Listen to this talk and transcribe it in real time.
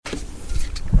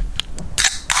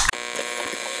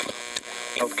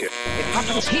Okay. It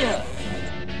happens here,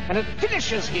 and it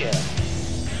finishes here.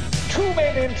 Two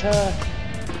men enter,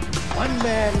 one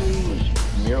man leaves.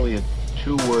 Nearly a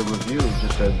 2-word review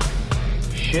just said,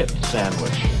 shit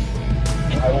sandwich.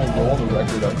 I will roll the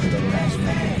record up to the next one.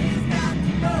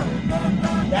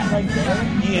 That right there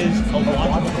is a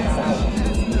logical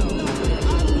fallacy.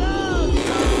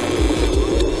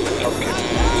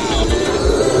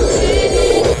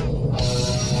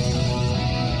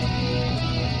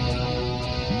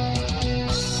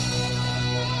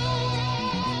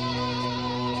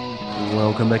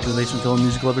 Welcome back to the Basement Film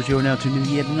Music Lovers. You are now tuned in to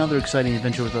yet another exciting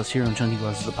adventure with us here on Chunky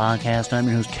Glasses, the podcast. I'm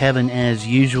your host, Kevin, as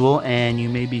usual, and you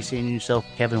may be saying to yourself,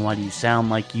 Kevin, why do you sound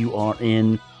like you are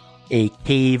in a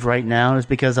cave right now? It's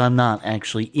because I'm not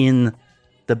actually in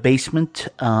the basement.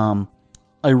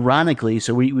 Ironically,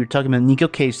 so we were talking about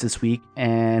Neko Case this week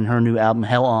and her new album,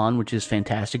 Hell On, which is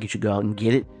fantastic. You should go out and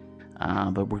get it.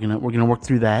 But we're gonna work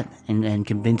through that and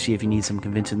convince you if you need some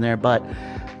convincing there. But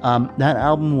that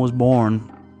album was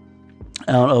born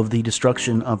out of the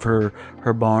destruction of her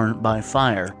barn by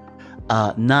fire.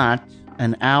 Not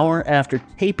an hour after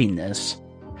taping this,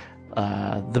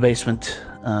 the basement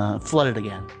flooded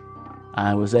again.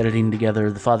 I was editing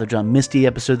together the Father John Misty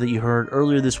episode that you heard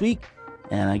earlier this week,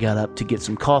 and I got up to get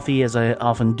some coffee, as I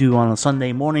often do on a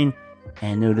Sunday morning,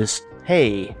 and noticed,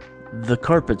 hey, the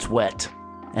carpet's wet,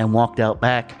 and walked out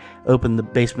back, opened the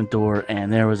basement door,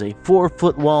 and there was a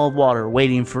 4-foot wall of water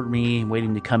waiting for me,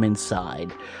 waiting to come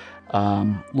inside.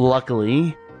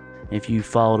 Luckily, if you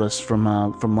followed us from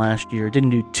last year, it didn't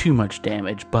do too much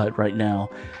damage, but right now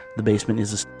the basement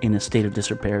is in a state of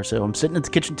disrepair. So I'm sitting at the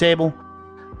kitchen table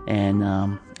and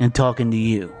talking to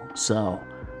you. So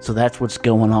that's what's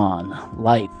going on.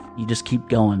 Life, you just keep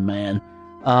going, man.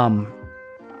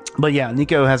 But yeah,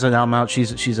 Neko has an album out.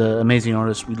 She's an amazing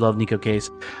artist. We love Neko Case.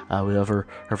 We love her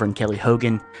friend Kelly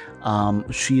Hogan.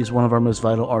 She is one of our most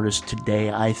vital artists today,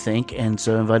 I think. And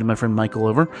so I invited my friend Michael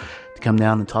over to come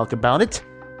down and talk about it.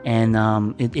 And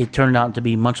it turned out to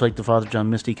be, much like the Father John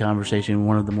Misty conversation,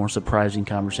 one of the more surprising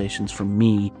conversations for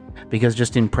me. Because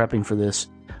just in prepping for this,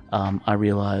 I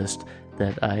realized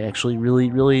that I actually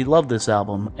really, really love this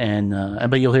album.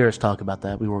 But you'll hear us talk about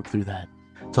that. We work through that.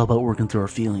 It's all about working through our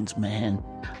feelings, man.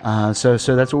 So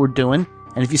that's what we're doing.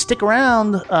 And if you stick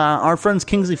around, our friends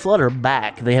Kingsley Flood are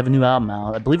back. They have a new album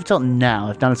out. I believe it's out now.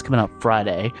 If not, it's coming out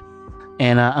Friday.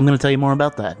 And I'm going to tell you more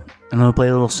about that. I'm going to play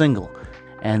a little single.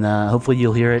 And hopefully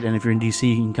you'll hear it. And if you're in D.C.,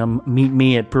 you can come meet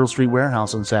me at Pearl Street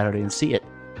Warehouse on Saturday and see it.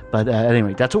 But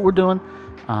anyway, that's what we're doing.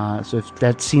 So if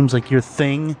that seems like your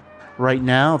thing right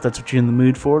now, if that's what you're in the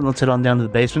mood for, let's head on down to the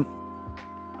basement.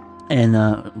 And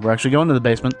we're actually going to the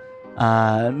basement.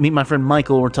 Meet my friend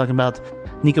Michael. We're talking about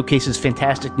Neko Case's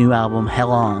fantastic new album,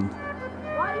 Hell On.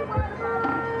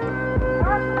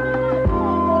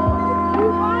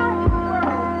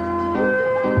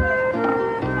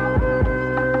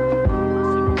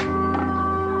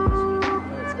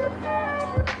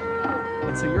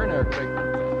 And so you're in a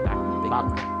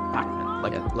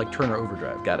Bachman, like Turner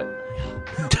Overdrive. Got it.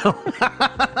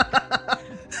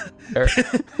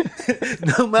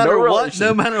 No matter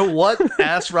what,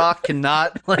 ass rock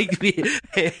cannot be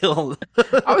hailed.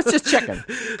 I was just checking.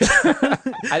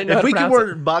 I didn't know. If we could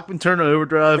word Bachman, Turner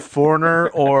Overdrive, Foreigner,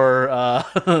 or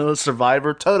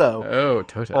Survivor, Toto. Oh,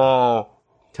 Toto. Oh,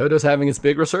 Toto's having its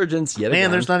big resurgence yet again.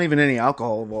 Man, there's not even any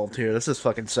alcohol involved here. This is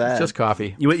fucking sad. It's just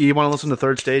coffee. You want to listen to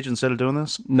Third Stage instead of doing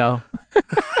this? No.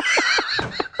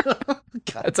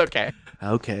 It's okay.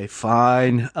 Okay,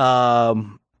 fine.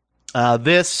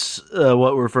 This,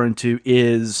 what we're referring to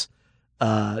is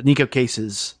Neko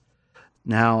Case's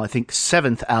now, I think,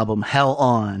 7th album, Hell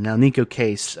On. Now, Neko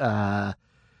Case,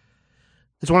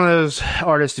 it's one of those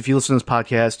artists, if you listen to this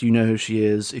podcast, you know who she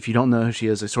is. If you don't know who she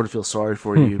is, I sort of feel sorry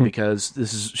for you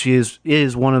because she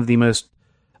is one of the most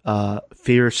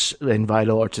fierce and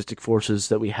vital artistic forces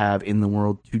that we have in the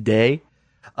world today.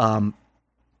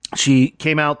 She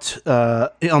came out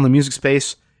on the music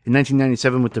space in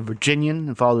 1997 with The Virginian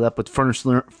and followed up with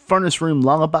Furnace Room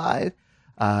Lullaby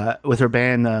with her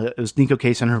band. It was Neko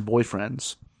Case and her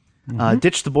boyfriends.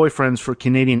 Ditched the boyfriends for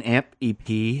Canadian Amp EP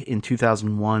in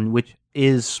 2001, which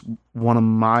is one of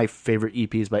my favorite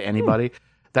EPs by anybody.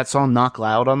 That song Knock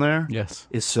Loud on there, yes,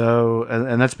 is so,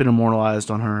 and that's been immortalized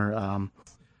on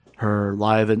her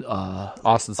live in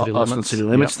Austin City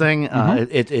Limits thing.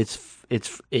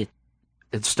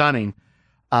 It's stunning.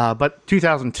 But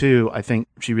 2002, I think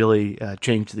she really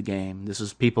changed the game. This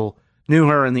is, people knew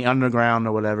her in the underground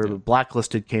or whatever, but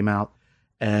Blacklisted came out,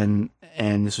 and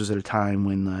this was at a time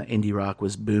when indie rock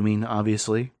was booming,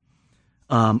 obviously.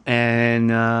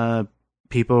 And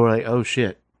people were like, oh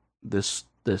shit, this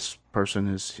this person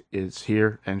is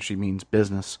here, and she means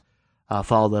business.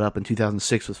 Followed that up in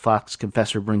 2006 with Fox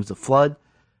Confessor Brings the Flood,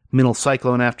 Middle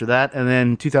Cyclone after that, and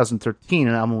then 2013,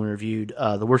 an album we reviewed,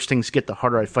 The Worst Things Get, The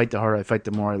Harder I Fight,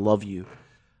 The More I Love You.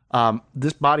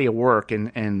 This body of work,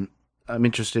 and I'm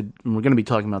interested, and we're going to be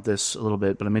talking about this a little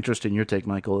bit, but I'm interested in your take,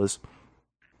 Michael, is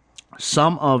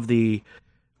some of the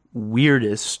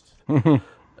weirdest,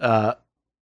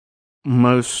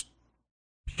 most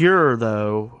pure,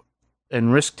 though,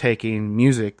 and risk-taking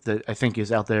music that I think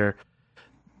is out there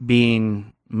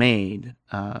being made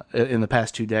in the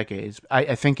past 2 decades.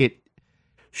 I think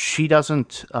she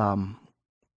doesn't,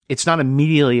 it's not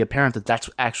immediately apparent that that's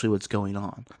actually what's going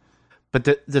on.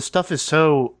 But the stuff is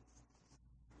so,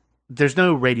 there's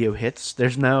no radio hits.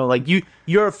 There's no, like,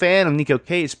 you're a fan of Neko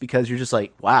Case because you're just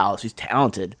like, wow, she's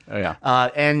talented. Oh, yeah.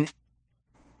 And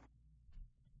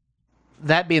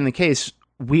that being the case,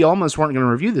 we almost weren't going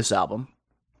to review this album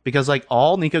because, like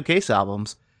all Neko Case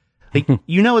albums, like,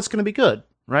 you know it's going to be good,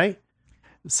 right?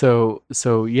 So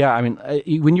yeah, I mean,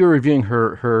 when you were reviewing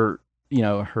her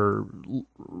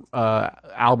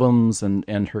albums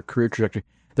and her career trajectory,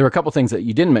 there were a couple things that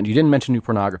you didn't mention. You didn't mention New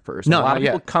Pornographers. No, a lot of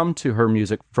people come to her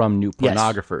music from New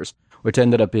Pornographers, which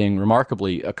ended up being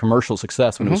remarkably a commercial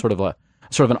success when it was sort of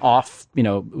an off,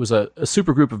 it was a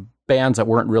super group of bands that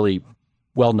weren't really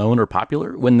well known or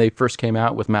popular when they first came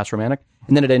out with Mass Romantic,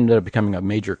 and then it ended up becoming a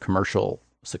major commercial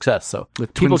success. So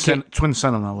with Twin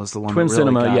Cinema was the one. Twin that really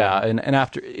Cinema, got yeah, it. and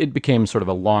after it became sort of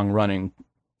a long running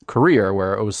career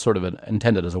where it was sort of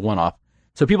intended as a one off.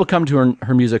 So people come to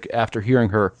her music after hearing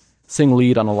her sing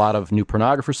lead on a lot of New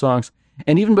Pornographer songs,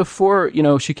 and even before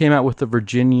she came out with the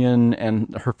Virginian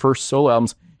and her first solo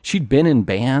albums, she'd been in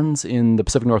bands in the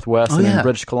Pacific Northwest and in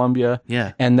British Columbia,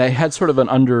 and they had sort of an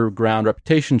underground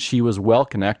reputation. She was well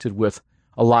connected with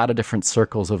a lot of different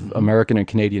circles of American and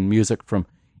Canadian music, from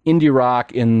indie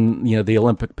rock in the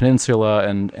Olympic Peninsula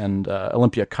and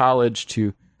Olympia College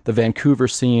to the Vancouver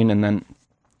scene, and then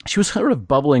she was sort of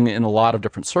bubbling in a lot of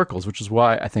different circles, which is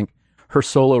why I think her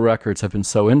solo records have been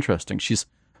so interesting. She's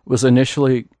was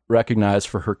initially recognized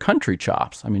for her country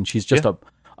chops. I mean, she's just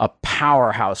a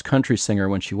powerhouse country singer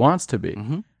when she wants to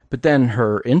be, but then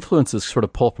her influences sort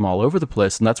of pull from all over the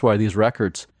place, and that's why these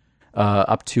records,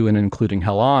 up to and including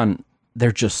Hell On,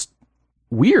 they're just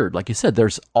weird. Like you said,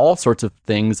 there's all sorts of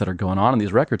things that are going on in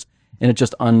these records, and it's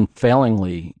just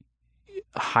unfailingly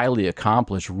highly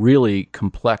accomplished, really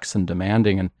complex and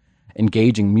demanding and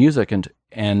engaging music,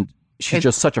 and she's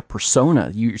just such a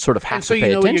persona. You sort of have to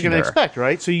pay attention to her. So you know what you're going to expect,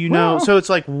 right? So know. So it's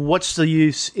like, what's the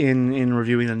use in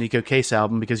reviewing the Neko Case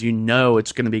album, because you know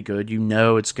it's going to be good, you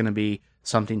know it's going to be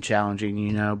something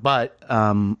challenging, But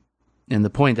and the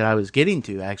point that I was getting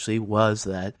to actually was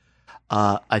that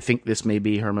I think this may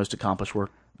be her most accomplished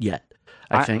work yet.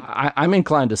 I'm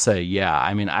inclined to say, yeah.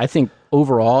 I mean, I think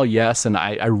overall, yes, and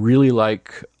I really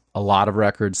like a lot of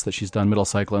records that she's done. Middle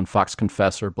Cyclone, Fox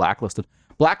Confessor, Blacklisted.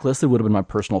 Blacklisted would have been my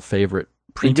personal favorite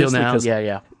previously. Until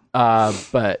now,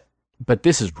 But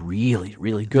this is really,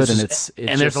 really good, and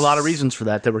there's a lot of reasons for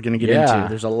that we're going to get into.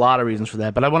 There's a lot of reasons for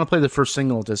that, but I want to play the first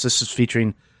single of this. This is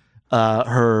featuring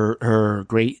her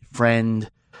great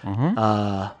friend,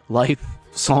 life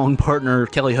song partner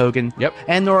Kelly Hogan,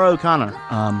 and Nora O'Connor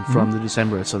from the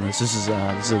Decemberists. And this is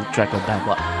a track called Bad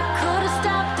Luck. Could have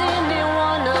stopped any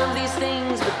one of these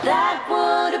things, but that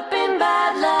would have been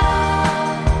bad luck.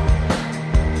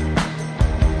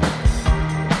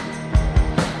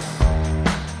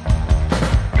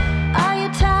 Are you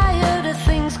tired of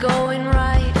things going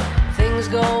right, things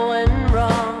going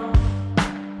wrong?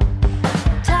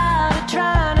 Tired of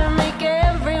trying to make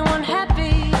everyone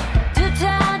happy, too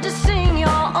tired to sing your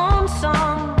own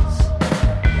songs.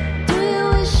 Do you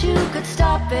wish you could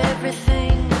stop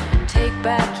everything, take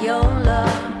back your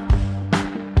love?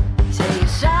 Say you're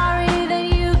sorry that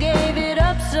you gave it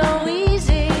up so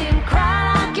easy, and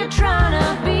cry like you're trying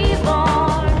to be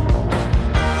born.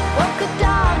 Woke a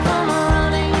dog from a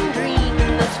running dream,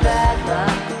 and that's bad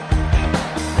luck.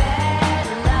 Bad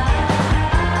luck.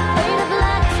 Ate a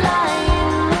black fly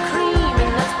in the cream,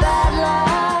 and that's bad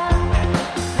luck.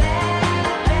 Bad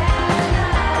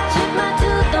luck. Chipped my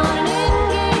tooth on an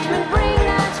engagement ring,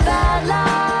 that's bad luck.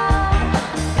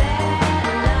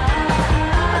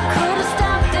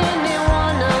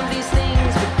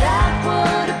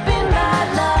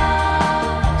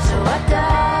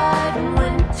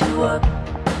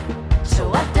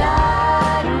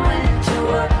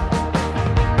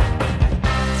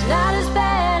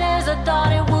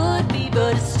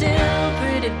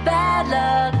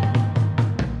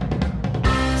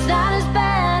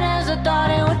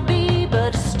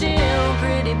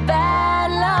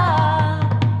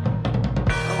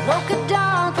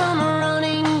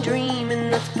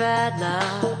 bad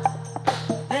luck.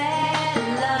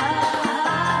 Bad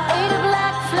luck. Ate a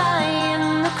black fly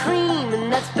in the cream,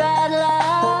 and that's bad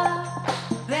luck.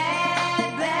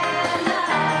 Bad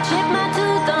luck. Chip my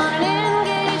tooth on an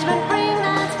engagement ring,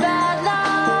 that's bad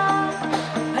luck.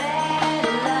 Bad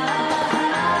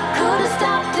luck. Could have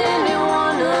stopped any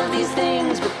one of these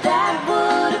things, but that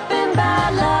would have been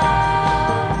bad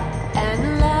luck.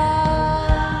 And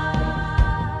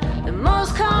love, the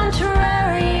most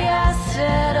contrary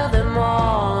asset of them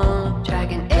all,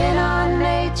 dragging in on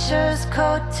nature's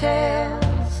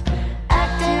coattails,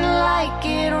 acting like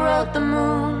it wrote the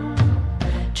moon,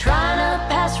 trying to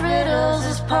pass riddles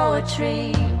as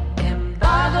poetry.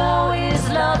 Embargo is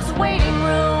love's waiting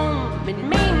room. In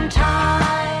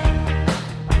meantime,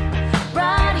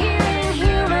 right here in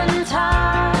human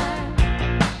time,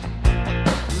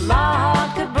 my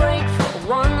heart could break for a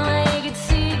one-legged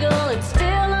seagull and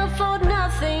still afford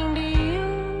nothing to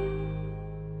you.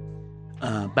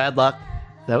 Bad Luck.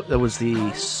 That was the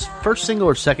first single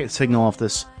or second single off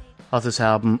this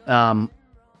album.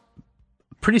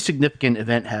 Pretty significant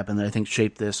event happened that I think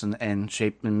shaped this and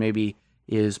maybe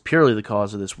is purely the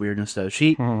cause of this weirdness. Though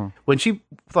when she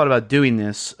thought about doing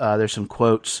this, there's some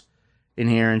quotes in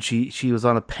here, and she was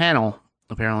on a panel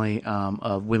apparently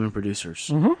of women producers,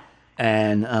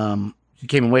 and she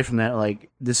came away from that like,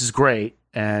 this is great,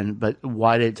 but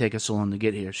why did it take us so long to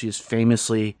get here? She is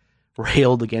famously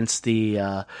railed against the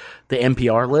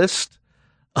NPR list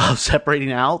of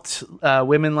separating out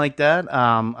women like that,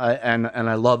 and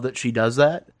I love that she does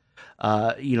that.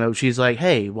 She's like,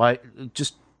 hey, why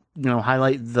just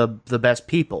highlight the best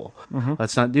people?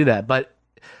 Let's not do that. But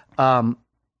her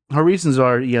reasons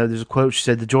are, there's a quote. She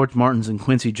said, "The George Martins and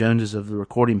Quincy Joneses of the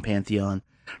recording pantheon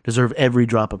deserve every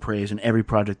drop of praise in every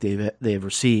project they've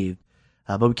received.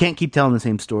 But we can't keep telling the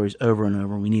same stories over and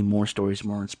over. We need more stories,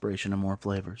 more inspiration, and more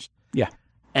flavors." Yeah.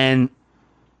 And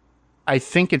I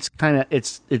think it's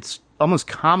almost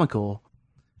comical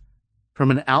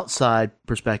from an outside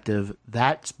perspective.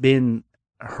 That's been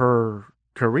her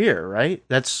career, right?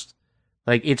 That's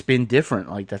like, it's been different.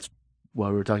 Like, that's what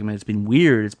we were talking about. It's been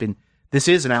weird. This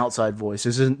is an outside voice.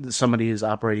 This isn't somebody who's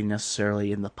operating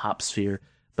necessarily in the pop sphere,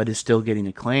 but is still getting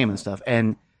acclaim and stuff.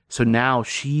 And so now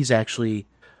she's actually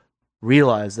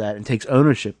realized that and takes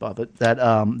ownership of it.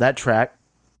 That track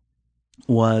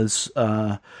was,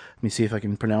 let me see if I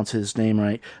can pronounce his name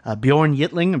right, Bjorn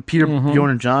Yttling and Peter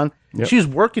Bjorn and John. Yep. She was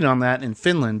working on that in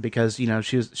Finland because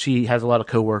she has a lot of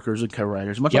co-workers and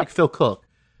co-writers, much like Phil Cook.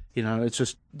 It's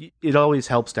just, it always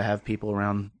helps to have people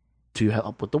around to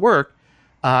help with the work.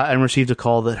 And received a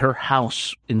call that her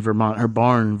house in Vermont, her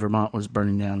barn in Vermont, was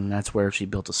burning down, and that's where she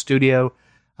built a studio.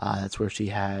 That's where she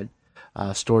had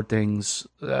stored things,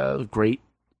 great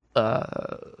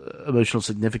emotional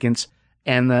significance.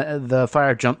 And the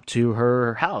fire jumped to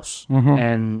her house,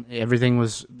 and everything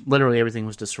was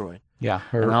destroyed. Yeah,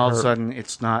 and all of a sudden,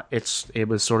 it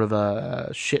was sort of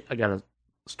a shit. I got to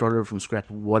start over from scratch.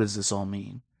 What does this all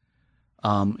mean?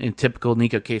 In typical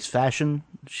Neko Case fashion,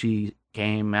 she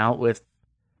came out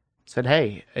said,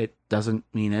 "Hey, it doesn't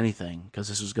mean anything," because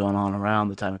this was going on around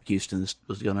the time of Houston. This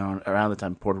was going on around the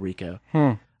time of Puerto Rico.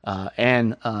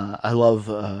 And I love,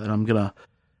 and I'm gonna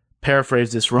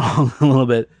paraphrase this wrong a little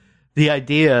bit, the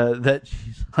idea that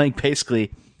she's like,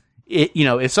 basically,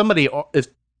 if somebody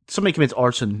commits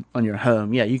arson on your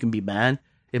home, yeah, you can be mad.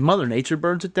 If Mother Nature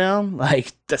burns it down,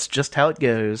 like, that's just how it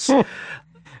goes.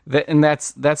 And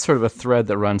that's sort of a thread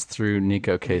that runs through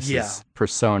Neko Case's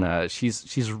persona.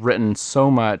 She's written so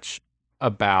much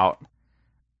about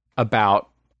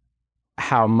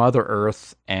how Mother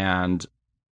Earth and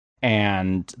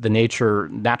the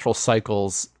natural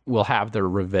cycles will have their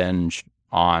revenge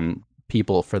on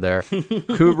people for their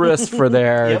hubris, for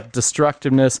their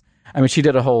destructiveness. I mean, she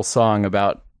did a whole song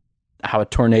about how a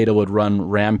tornado would run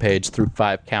rampage through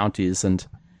 5 counties, and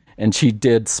she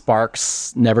did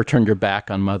Sparks, Never Turn Your Back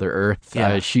on Mother Earth.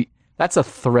 Yeah. That's a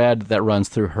thread that runs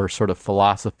through her sort of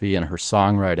philosophy and her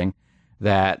songwriting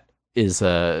that is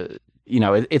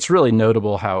it's really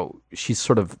notable how she's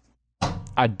sort of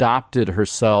adopted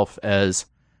herself as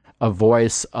a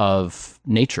voice of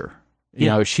nature.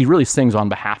 She really sings on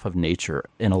behalf of nature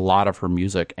in a lot of her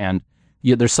music, and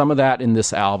there's some of that in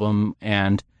this album.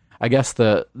 And I guess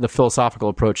the philosophical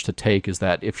approach to take is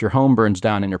that if your home burns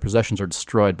down and your possessions are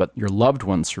destroyed, but your loved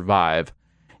ones survive,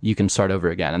 you can start over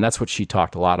again. And that's what she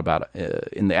talked a lot about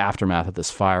in the aftermath of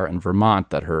this fire in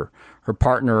Vermont, that her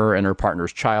partner and her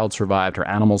partner's child survived, her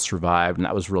animals survived, and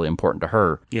that was really important to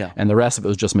her. Yeah. And the rest of it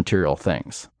was just material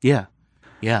things. Yeah.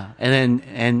 Yeah.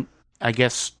 And I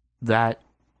guess that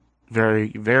very,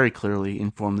 very clearly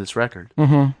informed this record.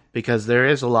 Because there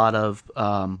is a lot of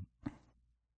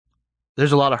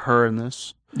there's a lot of her in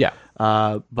this. Yeah.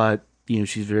 But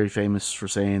she's very famous for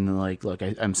saying like, look,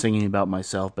 I'm singing about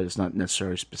myself, but it's not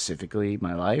necessarily specifically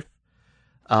my life.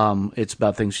 It's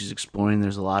about things she's exploring.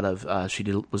 There's a lot of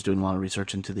was doing a lot of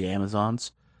research into the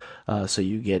Amazons. So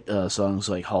you get songs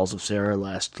like Halls of Sarah,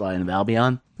 Last Lion of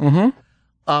Albion. Mm-hmm.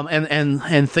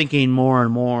 And thinking more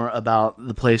and more about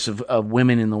the place of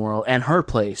women in the world and her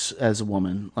place as a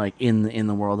woman, like in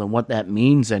the world, and what that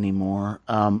means anymore.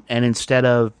 And instead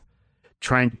of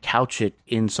trying to couch it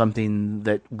in something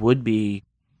that would be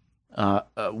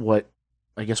what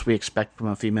I guess we expect from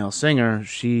a female singer,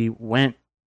 she went.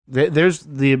 There's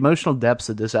the emotional depths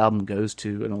that this album goes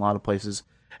to in a lot of places,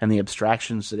 and the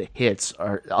abstractions that it hits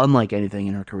are unlike anything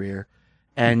in her career.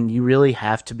 And you really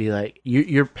have to be like,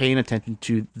 you're paying attention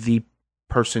to the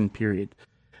person, period.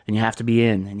 And you have to be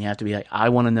in, and you have to be like, I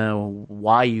want to know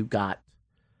why you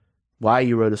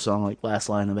wrote a song like Last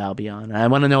Lion of Albion. And I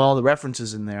want to know all the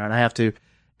references in there. And I have to,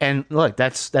 and look,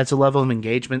 that's a level of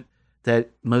engagement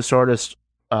that most artists,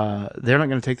 they're not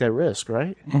going to take that risk,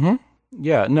 right? Mm-hmm.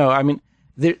 Yeah, no, I mean,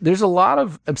 there's a lot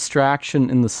of abstraction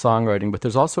in the songwriting, but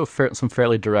there's also some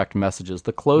fairly direct messages.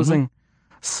 The closing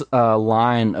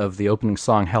line of the opening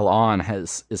song, Hell On,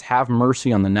 is have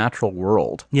mercy on the natural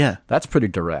world. Yeah. That's pretty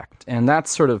direct. And that's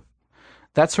sort of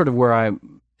where I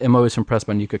am always impressed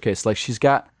by Neko Case. Like, she's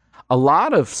got a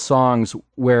lot of songs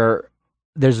where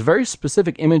there's very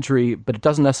specific imagery, but it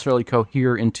doesn't necessarily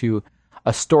cohere into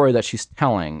a story that she's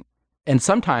telling. And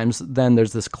sometimes then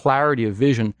there's this clarity of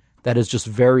vision that is just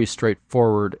very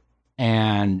straightforward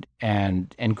and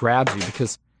grabs you,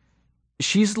 because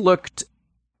she's looked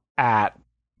at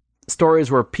stories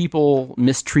where people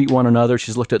mistreat one another.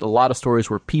 She's looked at a lot of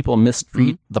stories where people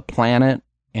mistreat the planet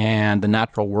and the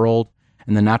natural world,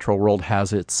 and the natural world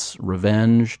has its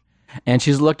revenge. And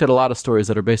she's looked at a lot of stories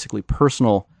that are basically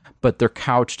personal, but they're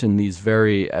couched in these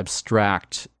very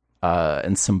abstract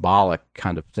and symbolic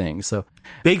kind of things. So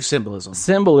big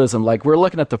symbolism. Like we're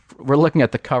looking at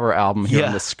the cover album here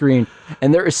on the screen,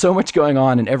 and there is so much going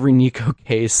on in every Neko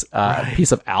Case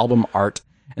piece of album art.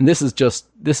 And this is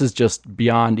just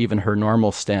beyond even her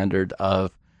normal standard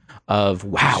of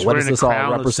wow, she's what does this all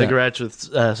crown represent? Of cigarettes with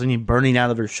something burning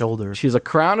out of her shoulder. She's a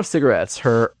crown of cigarettes.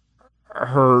 Her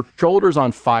shoulder's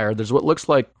on fire. There's what looks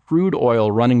like crude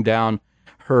oil running down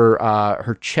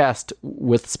her chest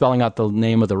with spelling out the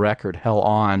name of the record, Hell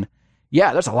On.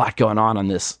 Yeah, there's a lot going on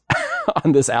this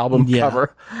on this album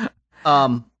cover.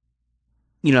 One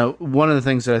of the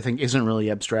things that I think isn't really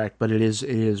abstract, but it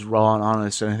is raw and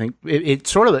honest, and I think it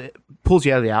sort of pulls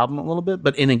you out of the album a little bit,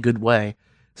 but in a good way.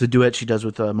 It's a duet she does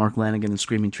with Mark Lanigan and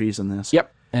Screaming Trees on this.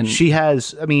 Yep. And she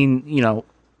has, I mean,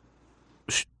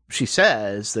 she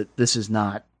says that this is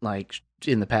not like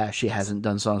in the past she hasn't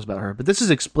done songs about her, but this is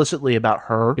explicitly about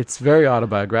her. It's very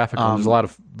autobiographical. There's a lot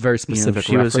of very specific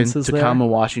references. She was in Tacoma,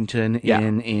 Washington, Yeah.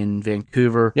 in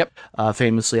Vancouver, Yep.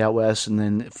 Famously out west, and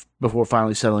then before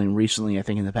finally settling recently, I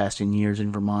think in the past 10 years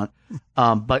in Vermont.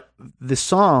 But the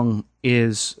song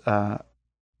is,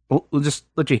 we'll just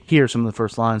let you hear some of the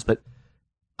first lines, but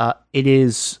it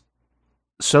is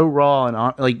so raw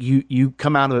and like you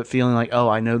come out of it feeling like, oh,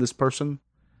 I know this person,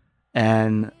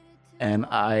 and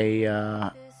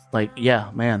I like, yeah,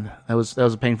 man, that was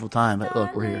a painful time, but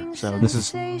look, we're here. So this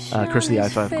is Chris of the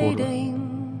I-5 Corridor.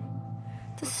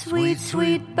 The sweet,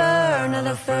 sweet burn of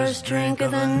the first drink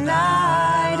of the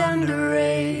night,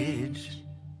 underage,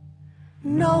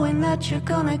 knowing that you're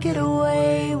gonna get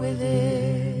away with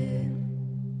it.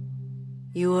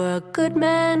 You were a good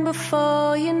man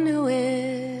before you knew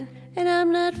it, and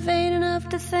I'm not vain enough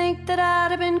to think that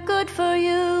I'd have been good for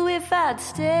you if I'd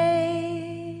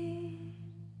stayed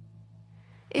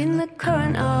in the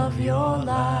current of your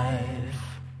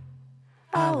life.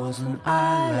 I was an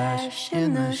eyelash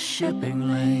in the shipping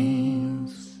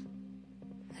lanes,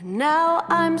 and now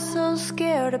I'm so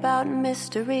scared about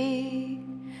mystery.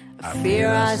 I fear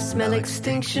I smell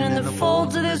extinction in the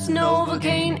folds of this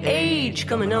Novocaine age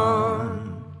coming on.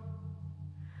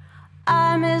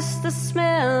 I miss the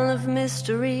smell of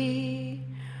mystery,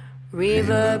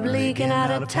 reverb leaking out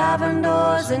of tavern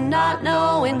doors and not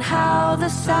knowing how the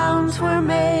sounds were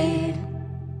made.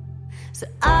 So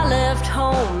I left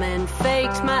home and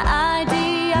faked my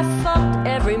ID. I fucked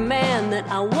every man that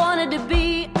I wanted to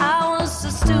be. I was so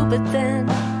stupid then.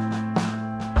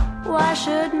 Why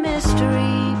should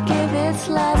mystery give its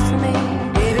life to me?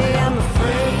 Baby, I'm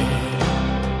afraid,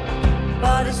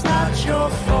 but it's not your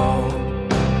fault.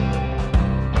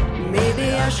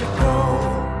 Maybe I should go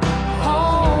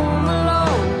home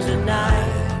alone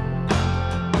tonight.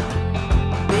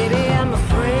 Baby, I'm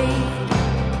afraid,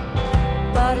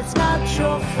 but it's not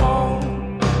your fault.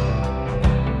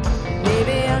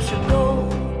 Maybe I should go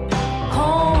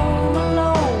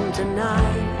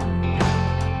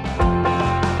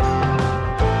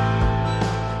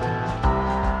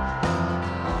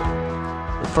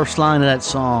first line of that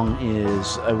song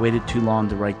is, "I waited too long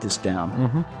to write this down."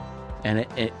 Mm-hmm. And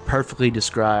it perfectly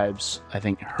describes, I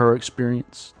think, her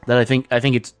experience. That I think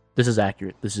this is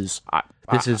accurate.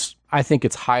 I think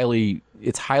it's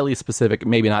highly specific.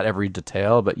 Maybe not every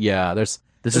detail, but yeah, there's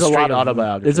is a straight lot of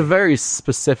autobiography. There's a very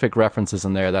specific references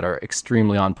in there that are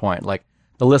extremely on point. Like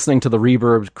the listening to the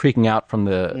reverb creaking out from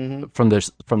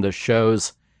the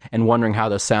shows and wondering how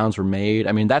those sounds were made.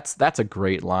 I mean, that's a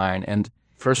great line. And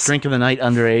first drink of the night,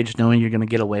 underage, knowing you're going to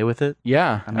get away with it.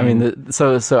 yeah, I mean,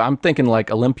 so I'm thinking like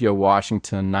Olympia,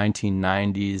 Washington,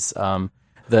 1990s,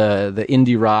 the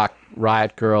indie rock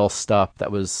Riot Girl stuff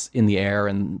that was in the air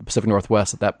in the Pacific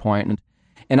Northwest at that point.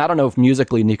 And I don't know if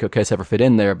musically Neko Case ever fit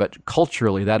in there, but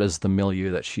culturally that is the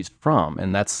milieu that she's from,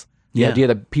 and that's the idea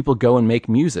that people go and make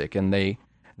music and they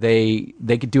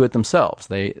could do it themselves.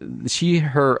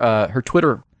 Her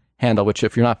Twitter handle, which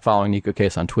if you're not following Neko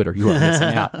Case on Twitter, you are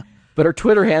missing out. But her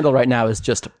Twitter handle right now is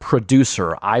just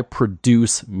producer. I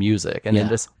produce music, and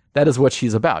that is what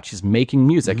she's about. She's making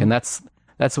music, and that's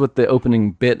what the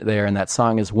opening bit there in that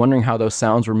song is, wondering how those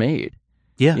sounds were made.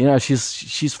 Yeah, you know,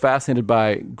 she's fascinated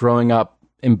by growing up,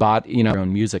 your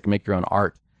own music, make your own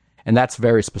art, and that's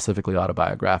very specifically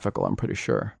autobiographical, I'm pretty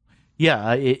sure.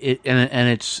 Yeah,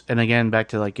 and again back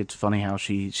to like, it's funny how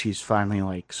she's finally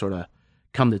like sort of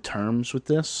come to terms with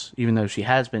this, even though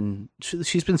she's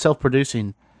been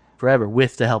self-producing forever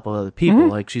with the help of other people.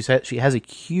 Like she has a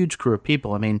huge crew of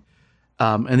people. I mean,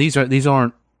 and these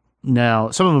aren't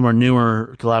now, some of them are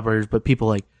newer collaborators, but people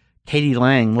like Katie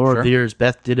Lang, Laura Veers,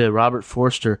 Beth Ditta, Robert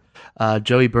Forster,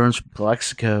 Joey Burns from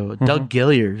Calexico, Doug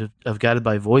Gilliard of Guided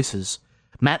by Voices,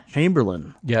 Matt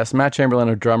Chamberlain. Yes, Matt Chamberlain,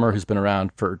 a drummer who's been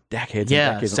around for decades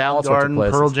and decades. Soundgarden,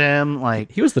 Pearl Jam.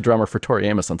 Like, he was the drummer for Tori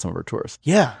Amos on some of her tours.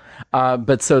 Yeah.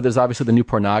 But so there's obviously the New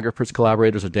Pornographers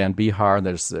collaborators of Dan Bihar.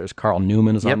 There's Carl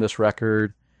Newman is on this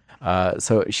record.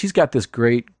 So she's got this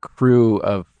great crew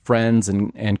of friends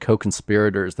and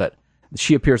co-conspirators that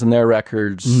she appears on their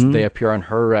records. They appear on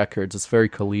her records. It's very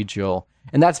collegial.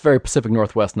 And that's very Pacific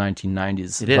Northwest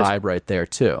 1990s vibe right there,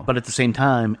 too. But at the same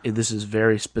time, this is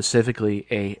very specifically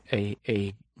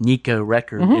a Neko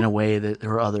record in a way that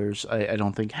there are others I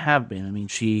don't think have been. I mean,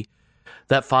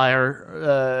 that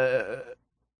Fire,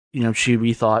 she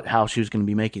rethought how she was going to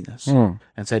be making this and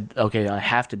said, okay, I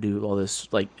have to do all this,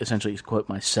 like, essentially quote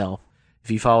myself.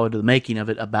 If you follow to the making of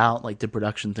it about, like, the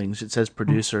production things, it says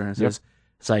producer and it says,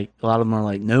 it's like, a lot of them are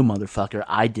like, no, motherfucker,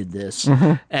 I did this.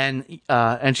 And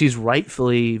she's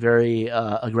rightfully very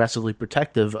aggressively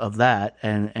protective of that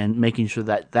and making sure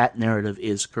that narrative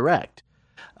is correct.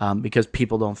 Because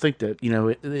people don't think that,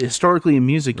 historically in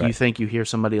music, you think you hear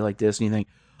somebody like this and you think,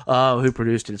 oh, who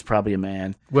produced it? It's probably a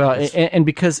man. Well, and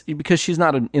because she's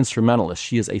not an instrumentalist,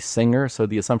 she is a singer. So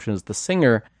the assumption is the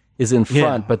singer is in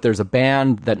front, but there's a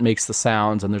band that makes the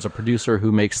sounds, and there's a producer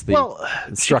who makes the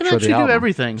structure of the album. She can do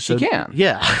everything. So, she can.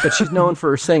 Yeah. But she's known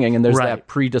for her singing, and there's that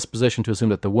predisposition to assume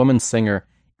that the woman singer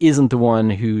isn't the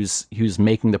one who's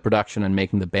making the production and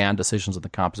making the band decisions of the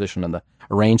composition and the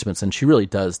arrangements, and she really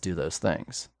does do those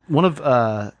things. One of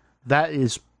that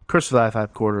is Curse of the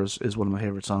I-5 Quarters is one of my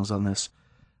favorite songs on this.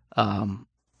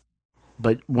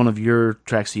 But one of your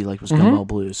tracks you liked was Gumball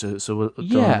Blue. So tell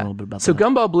me a little bit about that. So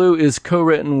Gumball Blue is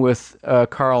co-written with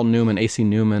Carl Newman, AC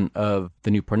Newman of the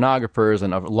New Pornographers,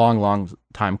 and a long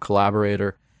time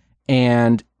collaborator.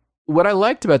 And what I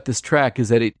liked about this track is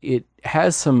that it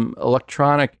has some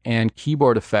electronic and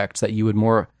keyboard effects that you would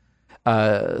more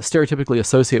stereotypically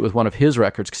associate with one of his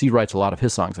records, because he writes a lot of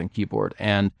his songs on keyboard.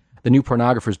 And the New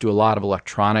Pornographers do a lot of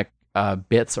electronic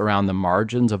bits around the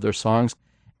margins of their songs.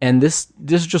 And this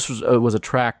just was a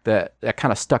track that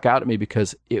kind of stuck out at me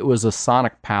because it was a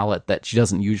sonic palette that she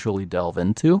doesn't usually delve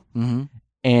into.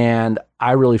 And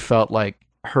I really felt like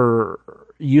her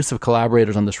use of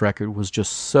collaborators on this record was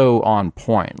just so on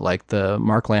point. Like the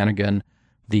Mark Lanigan,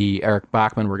 the Eric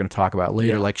Bachman we're going to talk about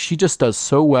later. Like, she just does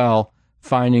so well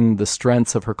finding the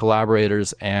strengths of her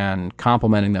collaborators and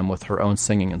complementing them with her own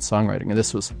singing and songwriting. And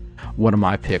this was one of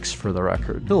my picks for the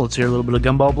record. Cool, let's hear a little bit of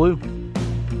Gumball Blue.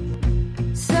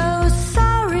 So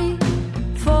sorry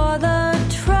for the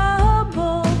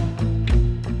trouble,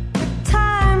 the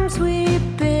times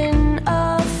we've been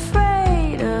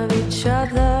afraid of each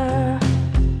other,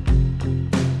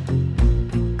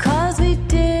 'cause we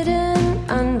didn't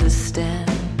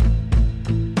understand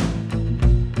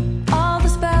all the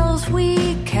spells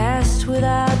we cast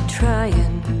without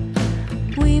trying,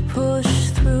 we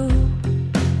pushed through.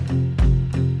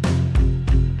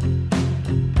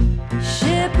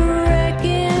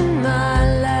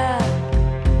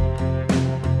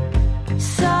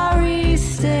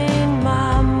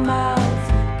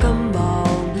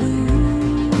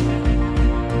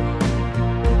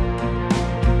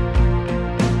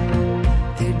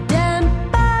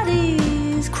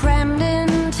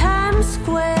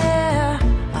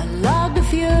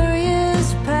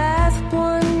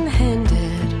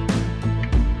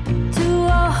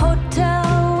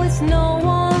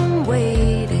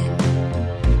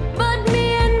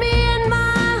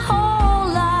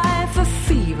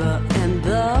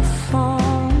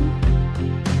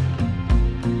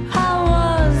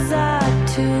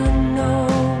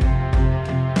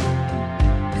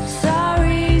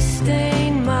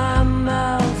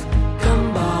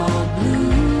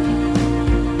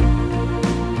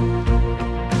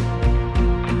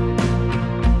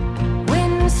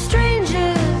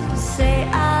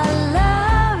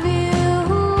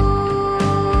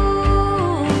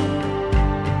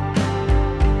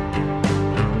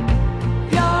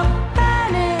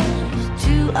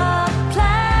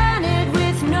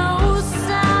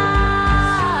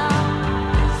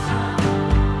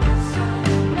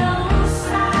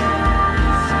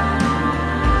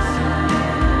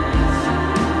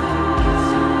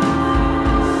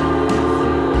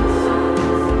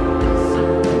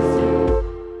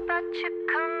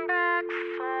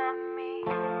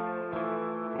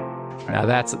 Now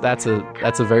that's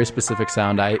a very specific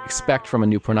sound I expect from a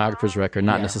New Pornographers record,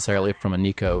 not necessarily from a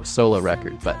Nico solo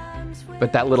record, but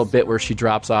that little bit where she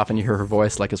drops off and you hear her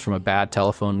voice like it's from a bad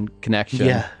telephone connection.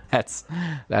 Yeah.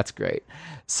 That's great.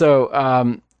 So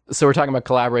we're talking about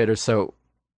collaborators. So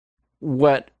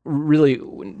what really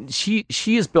she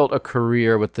has built a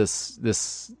career with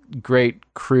this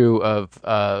great crew of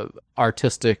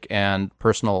artistic and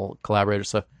personal collaborators.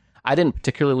 So I didn't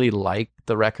particularly like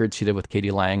the record she did with Katie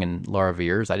Lang and Laura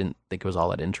Veers. I didn't think it was all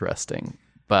that interesting.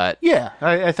 But yeah,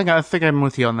 I think I'm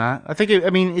with you on that. I think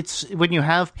it's when you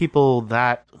have people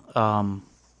that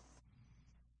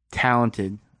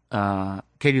talented.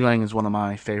 Katie Lang is one of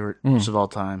my favorites of all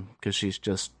time because she's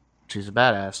a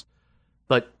badass.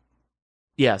 But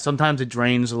yeah, sometimes it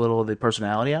drains a little of the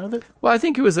personality out of it. Well, I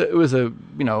think it was a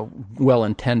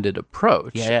well-intended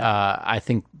approach. Yeah. I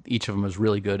think each of them was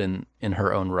really good in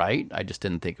her own right. I just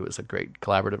didn't think it was a great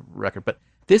collaborative record. But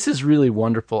this is really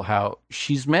wonderful how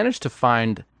she's managed to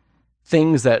find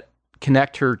things that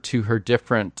connect her to her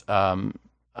different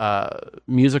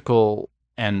musical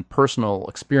and personal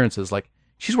experiences. Like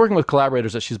she's working with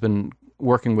collaborators that she's been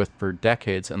working with for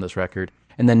decades on this record,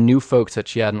 and then new folks that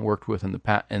she hadn't worked with in the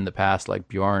past, like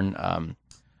Bjorn.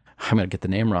 I'm going to get the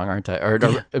name wrong, aren't I?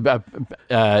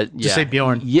 Just say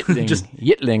Bjorn.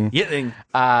 Yitling.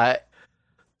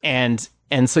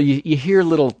 And so you hear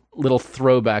little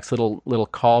throwbacks, little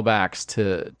callbacks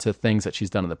to things that she's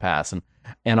done in the past.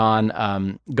 And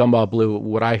on Gumball Blue,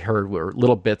 what I heard were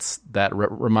little bits that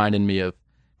reminded me of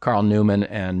Carl Newman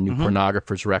and New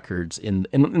Pornographers records in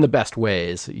the best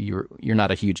ways. You're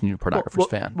not a huge New Pornographers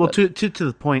fan. Well, to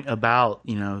the point about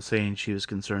saying she was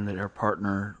concerned that her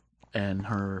partner and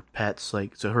her pets,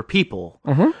 her people,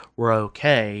 were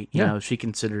okay. You know, she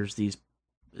considers these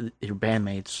your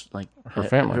bandmates like her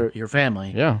family, your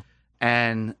family. Yeah,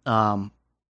 and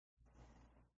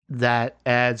that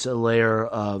adds a layer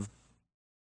of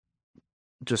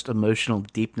just emotional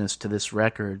deepness to this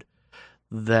record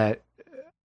that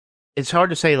it's hard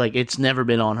to say it's never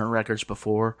been on her records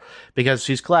before because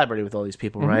she's collaborated with all these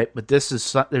people, right? But there's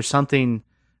something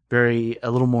a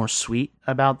little more sweet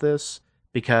about this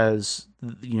because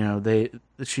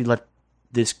she let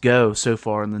this go so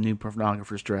far in the New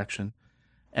Pornographers direction,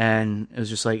 and it was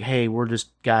just like, hey, we're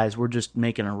just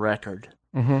making a record,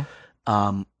 and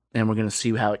we're gonna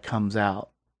see how it comes out.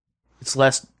 It's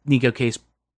less Nico Case.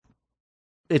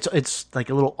 It's like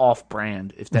a little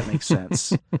off-brand, if that makes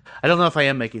sense. I don't know if I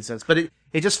am making sense, but it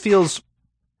just feels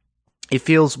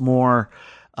more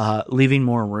leaving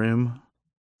more room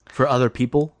for other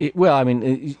people.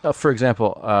 For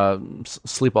example,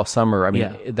 Sleep All Summer.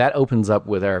 That opens up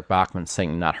with Eric Bachman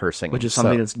singing, not her singing, which is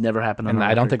something that's never happened on. And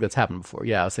I don't think that's happened before.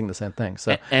 Yeah, I was thinking the same thing.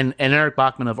 So and Eric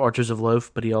Bachman of Archers of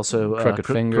Loaf, but he also Crooked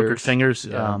Fingers.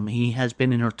 Yeah. He has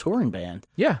been in her touring band.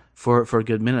 Yeah, for a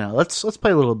good minute now. Let's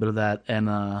play a little bit of that and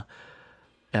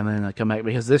then come back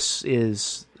because this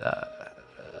is.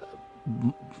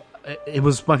 It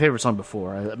was my favorite song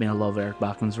before. I love Eric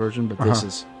Bachman's version, but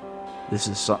this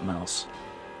is something else.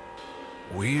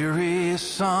 Weary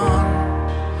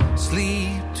sun,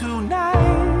 sleep tonight,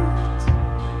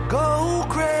 go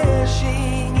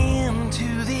crashing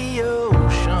into the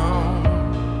ocean.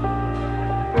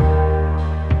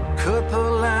 Cut the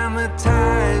line that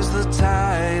ties the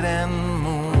tide and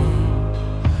moon,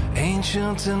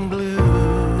 ancient and blue.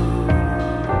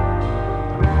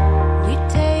 We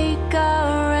take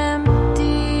our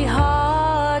empty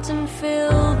hearts and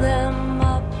fill them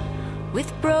up with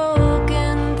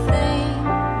broken things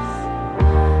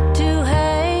to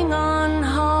hang on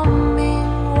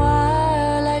humming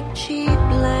while like cheap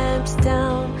lamps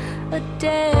down a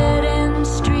dead-end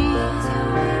street.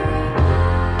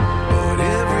 But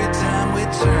every time we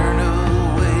turn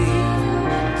away,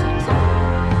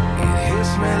 it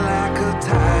hits me like a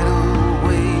tidal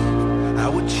wave. I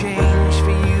would change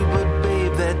for you, but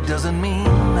babe, that doesn't mean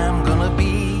I'm gonna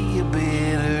be a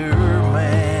better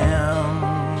man.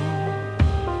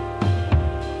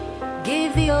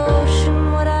 Gave the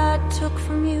ocean what I took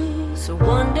from you, so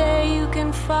one day you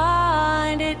can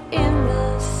find it in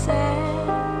the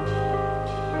sand.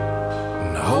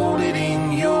 And hold it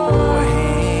in your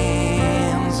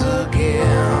hands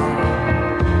again.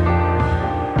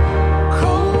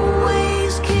 Cold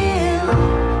waves kill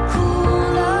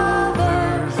cool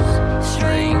lovers,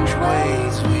 strange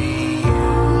ways we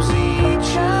use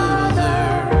each other.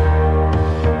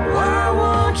 Why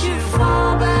won't you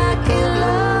fall back in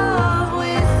love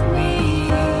with me?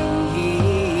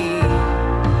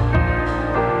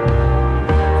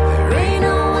 There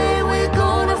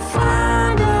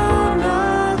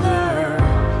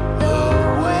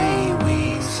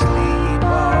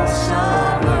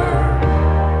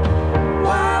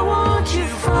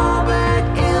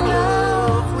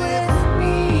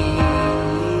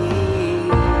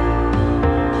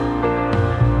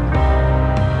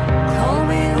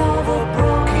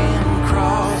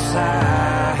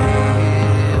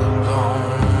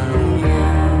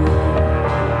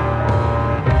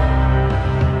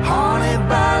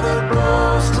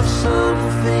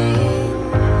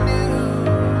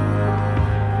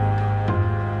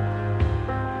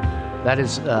That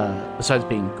is, besides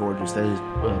being gorgeous, that is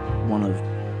one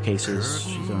of cases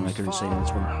she's on record as saying it's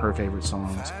one of her favorite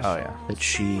songs. Oh yeah. That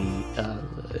she,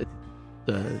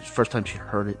 the first time she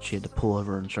heard it, she had to pull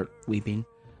over and start weeping.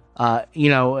 You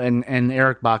know, and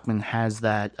Eric Bachman has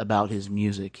that about his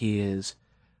music. He is,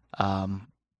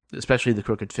 especially the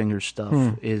Crooked Fingers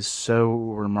stuff, is so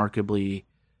remarkably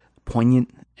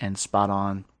poignant and spot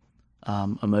on.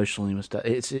 Emotionally,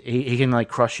 he can like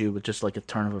crush you with just like a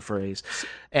turn of a phrase,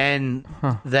 and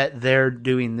that they're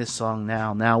doing this song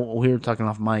now. Now we were talking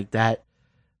off mic. That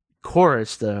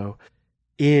chorus though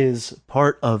is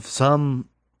part of some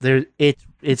there.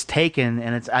 It's taken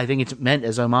and I think it's meant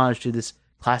as homage to this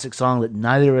classic song that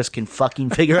neither of us can fucking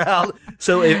figure out.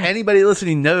 So if anybody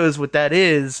listening knows what that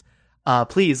is,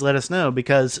 please let us know,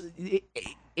 because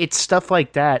it's stuff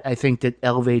like that I think that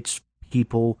elevates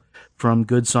people from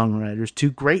good songwriters to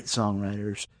great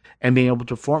songwriters, and being able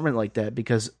to perform it like that,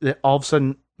 because all of a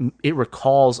sudden it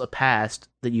recalls a past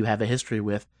that you have a history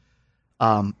with.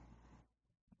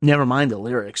 Never mind the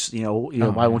lyrics, you know,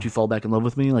 why won't you fall back in love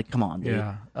with me? Like, come on, dude.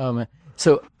 Yeah.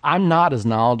 So I'm not as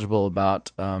knowledgeable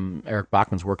about Eric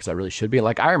Bachman's work as I really should be.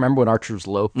 Like, I remember when Archer's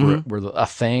Lope were a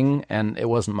thing, and it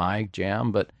wasn't my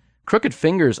jam, but Crooked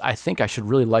Fingers, I think I should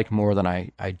really like more than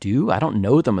I do. I don't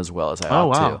know them as well as I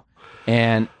ought to.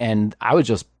 And I was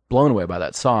just blown away by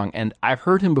that song. And I've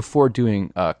heard him before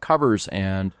doing covers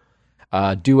and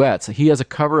duets. He has a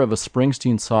cover of a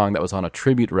Springsteen song that was on a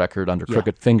tribute record under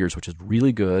Crooked Fingers, which is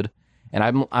really good.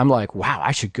 And I'm like, wow,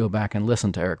 I should go back and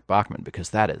listen to Eric Bachman, because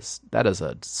that is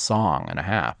a song and a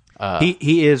half.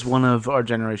 He is one of our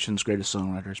generation's greatest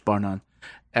songwriters, bar none.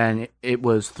 And it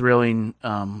was thrilling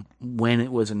when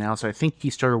it was announced. I think he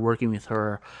started working with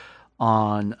her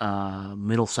on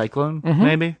Middle Cyclone,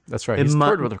 maybe. That's right. He's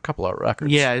toured with a couple of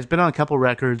records. Yeah, he's been on a couple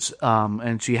records,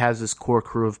 and she has this core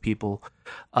crew of people.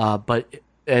 And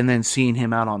then seeing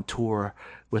him out on tour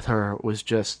with her was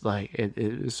just like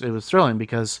it was thrilling,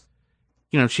 because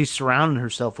you know she's surrounding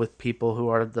herself with people who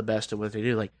are the best at what they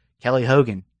do. Like Kelly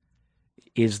Hogan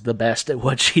is the best at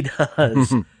what she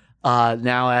does.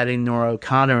 Now adding Nora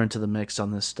O'Connor into the mix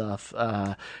on this stuff,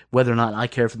 whether or not I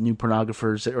care for the New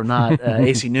Pornographers or not,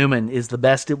 AC Newman is the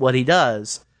best at what he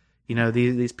does. You know,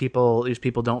 these people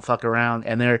don't fuck around,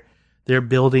 and they're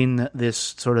building this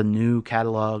sort of new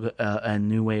catalog, a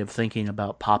new way of thinking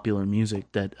about popular music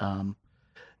that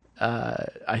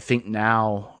I think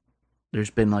now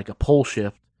there's been like a pole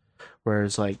shift,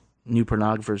 whereas like New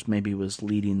Pornographers maybe was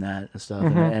leading that and stuff,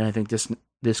 and I think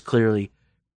this clearly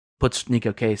puts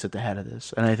Nico Case at the head of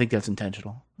this, and I think that's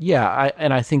intentional. Yeah,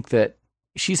 I think that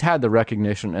she's had the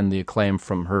recognition and the acclaim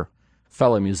from her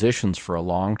fellow musicians for a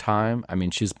long time. I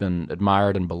mean, she's been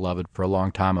admired and beloved for a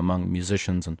long time among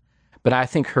musicians, but I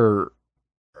think her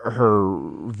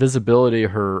visibility,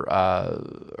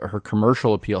 her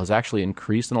commercial appeal has actually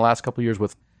increased in the last couple of years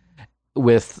with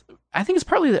I think it's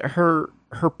partly that her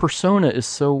persona is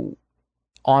so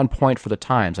on point for the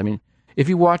times. I mean, if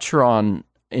you watch her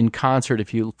in concert,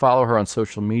 if you follow her on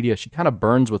social media, she kind of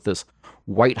burns with this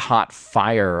white hot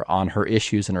fire on her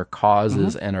issues and her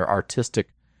causes and her artistic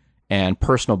and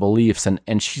personal beliefs.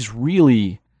 And she's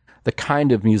really the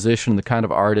kind of musician, the kind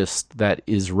of artist that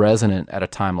is resonant at a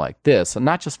time like this. And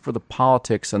not just for the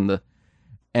politics and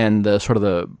the sort of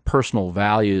the personal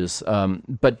values,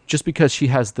 but just because she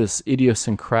has this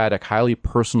idiosyncratic, highly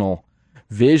personal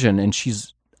vision, and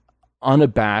she's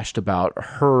unabashed about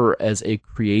her as a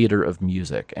creator of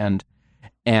music, and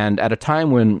at a time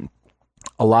when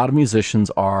a lot of musicians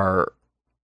are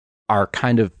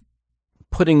kind of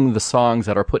putting the songs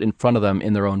that are put in front of them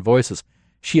in their own voices,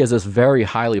 she has this very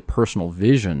highly personal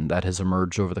vision that has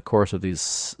emerged over the course of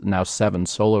these now 7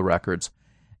 solo records,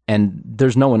 and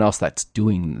there's no one else that's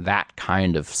doing that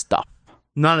kind of stuff.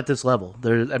 Not at this level.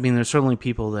 There's certainly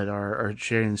people that are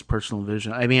sharing this personal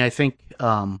vision. I mean, I think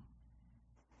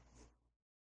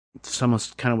it's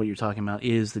almost kind of what you're talking about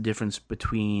is the difference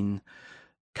between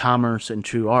commerce and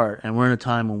true art. And we're in a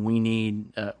time when we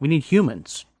need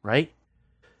humans, right?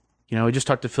 You know, we just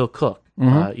talked to Phil Cook.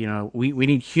 You know, we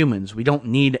need humans. We don't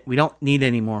need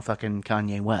any more fucking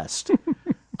Kanye West.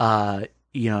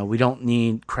 You know, we don't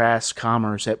need crass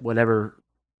commerce at whatever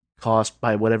cost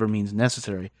by whatever means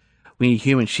necessary. We need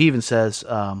humans. She even says,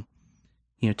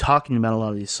 you know, talking about a lot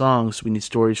of these songs, we need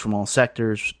stories from all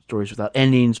sectors, stories without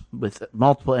endings, with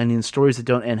multiple endings, stories that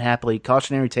don't end happily,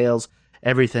 cautionary tales,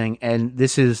 everything. And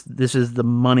this is the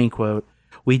money quote.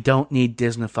 We don't need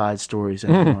Disneyfied stories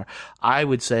anymore. I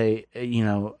would say, you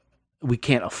know, we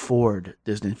can't afford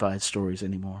Disneyfied stories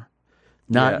anymore.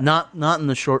 Not in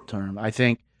the short term. I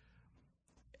think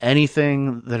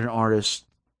anything that an artist,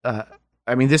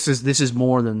 I mean, this is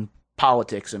more than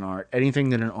politics in art. Anything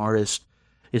that an artist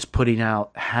is putting out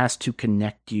has to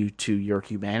connect you to your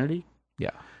humanity.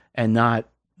 Yeah. And not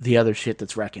the other shit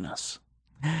that's wrecking us.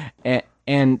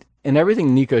 And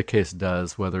everything Nika Case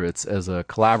does, whether it's as a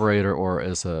collaborator or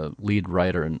as a lead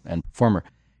writer and performer,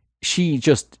 she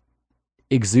just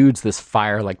exudes this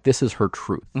fire, like this is her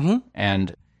truth.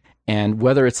 And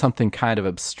whether it's something kind of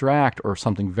abstract or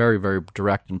something very, very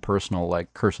direct and personal,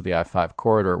 like Curse of the I-5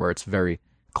 Corridor, where it's very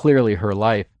clearly her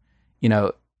life, you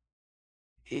know,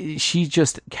 she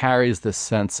just carries this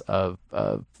sense of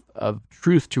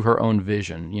truth to her own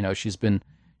vision. You know, she's been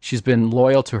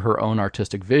loyal to her own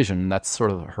artistic vision. That's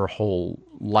sort of her whole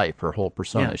life, her whole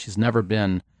persona. Yeah. She's never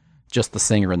been just the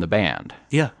singer in the band.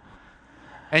 Yeah.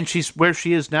 And she's where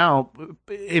she is now,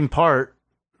 in part,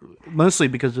 mostly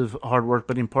because of hard work,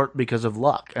 but in part because of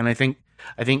luck. And I think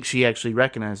she actually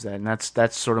recognized that. And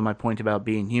that's sort of my point about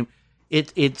being human.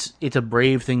 It's a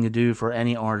brave thing to do for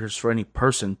any artist, for any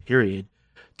person, period,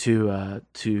 to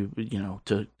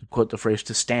quote the phrase,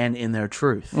 to stand in their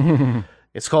truth.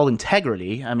 It's called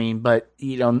integrity. I mean, but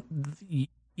you'd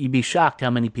be shocked how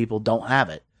many people don't have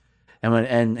it,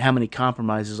 and how many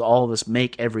compromises all of us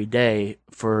make every day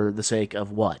for the sake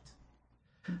of what?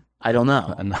 I don't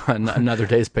know. Another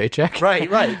day's paycheck.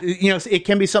 Right. You know, it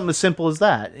can be something as simple as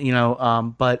that. You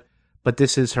know, but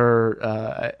this is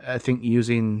her. I think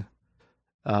using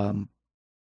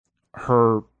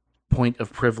her point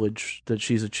of privilege that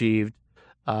she's achieved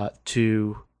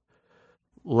to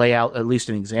lay out at least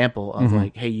an example of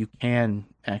like, hey, you can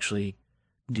actually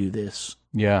do this.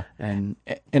 Yeah. And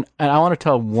I want to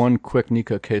tell one quick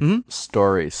Nika Case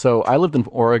story. So I lived in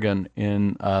Oregon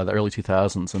in the early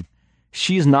 2000s, and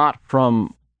she's not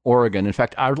from Oregon. In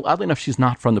fact, oddly enough, she's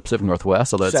not from the Pacific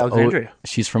Northwest, although it's Alexandria.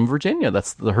 She's from Virginia.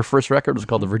 That's her first record was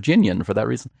called The Virginian for that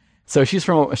reason. So she's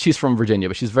from Virginia,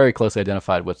 but she's very closely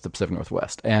identified with the Pacific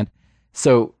Northwest. And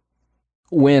so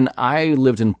when I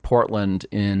lived in Portland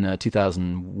in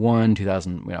 2001,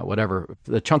 2000, whatever,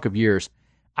 the chunk of years,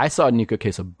 I saw Nika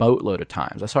Case a boatload of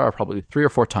times. I saw her probably 3 or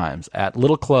 4 times at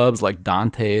little clubs like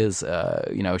Dante's.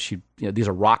 These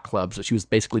are rock clubs. She was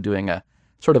basically doing a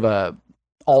sort of a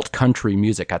alt country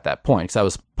music at that point. So that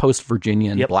was post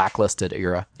Virginian Blacklisted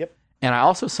era. Yep. And I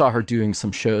also saw her doing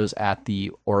some shows at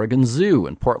the Oregon Zoo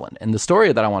in Portland. And the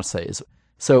story that I want to say is,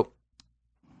 so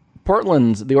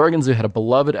the Oregon Zoo had a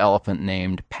beloved elephant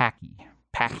named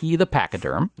Packy the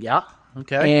pachyderm. Yeah.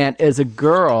 Okay. And as a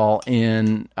girl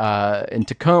in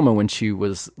Tacoma, when she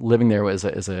was living there as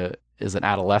an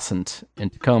adolescent in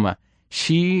Tacoma,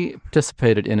 she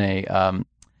participated in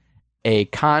a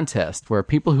contest where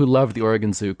people who loved the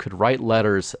Oregon Zoo could write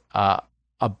letters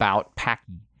about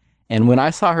Packy. And when I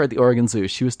saw her at the Oregon Zoo,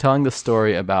 she was telling the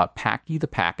story about Packy the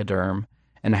pachyderm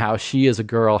and how she, as a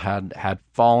girl, had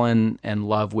fallen in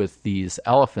love with these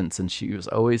elephants, and she was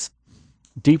always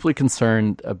deeply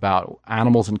concerned about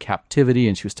animals in captivity.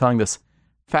 And she was telling this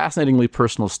fascinatingly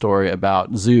personal story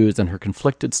about zoos and her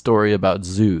conflicted story about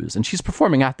zoos. And she's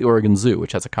performing at the Oregon Zoo,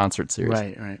 which has a concert series.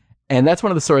 Right. And that's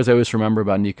one of the stories I always remember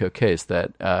about Nika Case,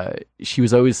 that she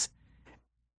was always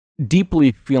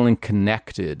deeply feeling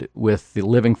connected with the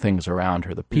living things around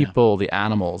her, the people, the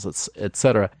animals,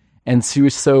 etc. And she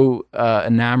was so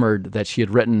enamored that she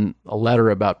had written a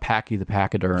letter about Packy the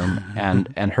pachyderm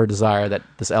and her desire that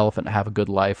this elephant have a good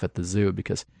life at the zoo,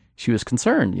 because she was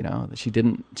concerned, that she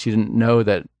didn't know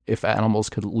that if animals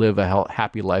could live a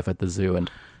happy life at the zoo. And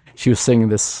she was singing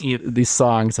these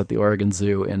songs at the Oregon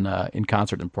Zoo in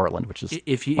concert in Portland, which is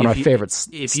one of my favorite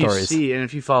stories.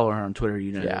 If you follow her on Twitter,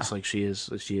 it's like she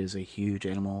is a huge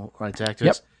animal rights activist.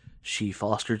 Yep. She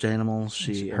fosters animals.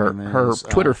 Her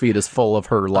Twitter feed is full of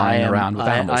her lying around with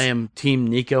animals. I am Team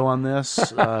Nico on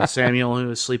this. Samuel,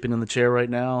 who is sleeping in the chair right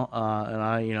now,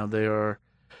 and they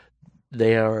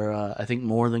are I think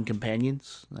more than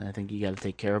companions. I think you got to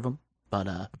take care of them.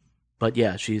 But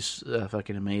yeah, she's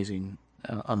fucking amazing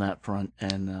on that front,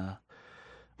 and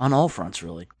on all fronts,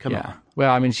 really. Come on.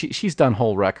 Well, I mean, she's done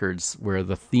whole records where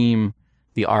the theme,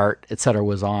 the art, etc.,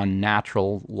 was on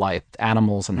natural life,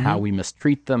 animals, and how we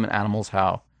mistreat them, and animals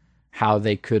how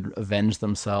they could avenge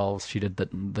themselves. She did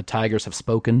the Tigers Have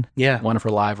Spoken, one of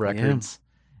her live records,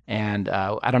 and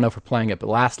I don't know if we're playing it, but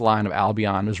Last Line of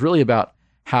Albion is really about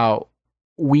how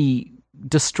we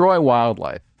destroy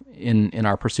wildlife in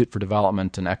our pursuit for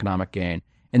development and economic gain.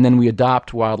 And then we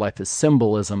adopt wildlife as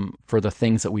symbolism for the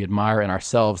things that we admire in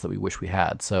ourselves that we wish we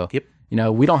had. So,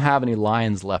 we don't have any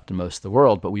lions left in most of the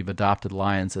world, but we've adopted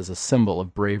lions as a symbol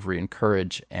of bravery and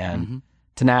courage and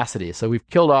tenacity. So we've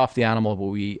killed off the animal, but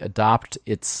we adopt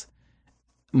its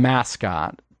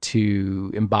mascot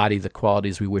to embody the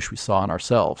qualities we wish we saw in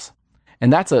ourselves.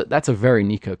 And that's a very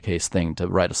Nico Case thing to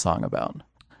write a song about.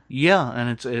 Yeah, and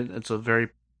it's a very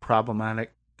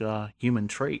problematic human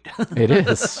trait. It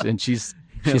is, and she's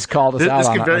called us out This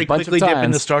on could it very a bunch quickly of dip times.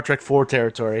 into Star Trek 4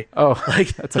 territory. Oh,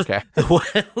 that's okay.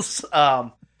 What else?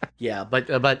 Yeah, but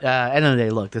end of the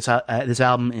day, look, this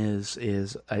album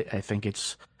is I think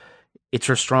it's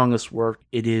her strongest work.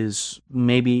 It is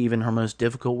maybe even her most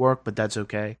difficult work, but that's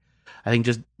okay. I think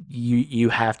just you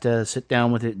have to sit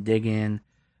down with it, dig in,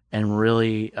 and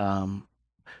really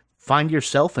find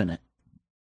yourself in it.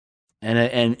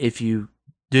 And if you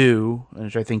do,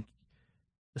 which I think,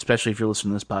 especially if you're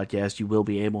listening to this podcast, you will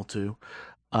be able to.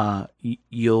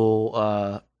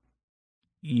 You'll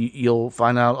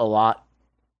find out a lot,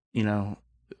 a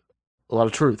lot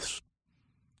of truths.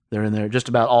 They're in there, just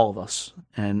about all of us,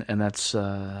 and that's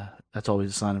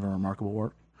always a sign of a remarkable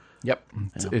work. Yep,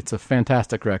 it's a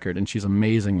fantastic record, and she's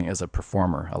amazing as a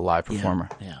performer, a live performer.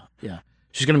 Yeah.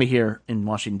 She's going to be here in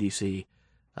Washington, D.C.,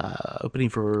 opening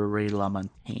for Ray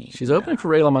LaMontagne. She's opening for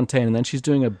Ray LaMontagne, and then she's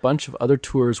doing a bunch of other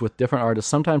tours with different artists.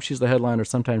 Sometimes she's the headliner,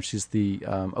 sometimes she's the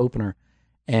opener,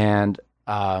 and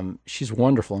she's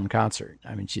wonderful in concert.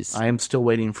 I mean, I am still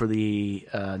waiting for the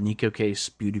Nico Case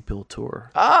Beauty Pill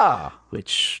tour.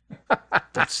 Which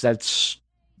that's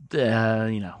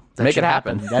make it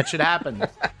happen. That should happen.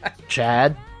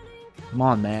 Chad, come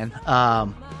on, man.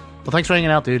 Well, thanks for hanging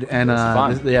out, dude. And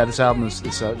this album is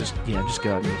just go out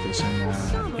and get this.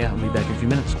 And I'll be back in a few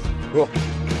minutes. Cool.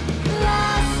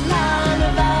 Last line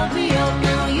of Albion,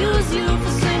 they'll use you for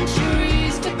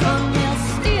centuries to come. They'll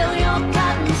steal your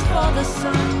patents for the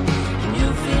sun, and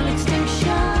you feel extinction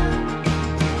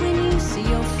when you see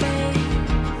your face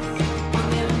on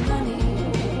their money.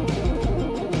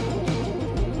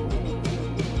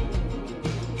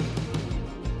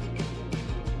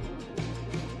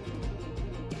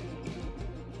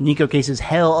 Nico Case's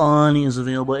Hell On is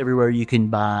available everywhere you can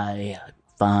buy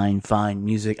fine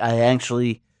music. I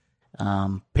actually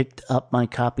picked up my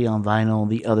copy on vinyl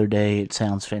the other day. It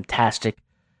sounds fantastic.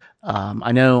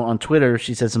 I know on Twitter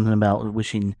she said something about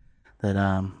wishing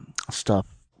that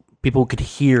people could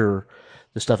hear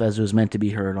the stuff as it was meant to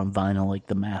be heard on vinyl, like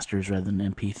the masters rather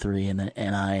than MP3.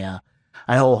 And I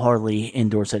wholeheartedly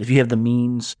endorse that. If you have the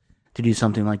means to do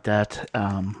something like that,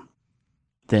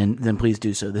 then please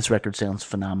do so. This record sounds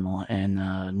phenomenal,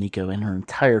 and Nico and her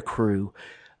entire crew,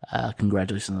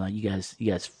 congratulations on that. You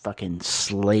guys fucking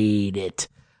slayed it.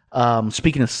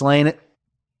 Speaking of slaying it,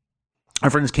 our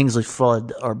friends Kingsley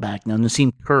Flood are back now.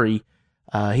 Nassim Curry,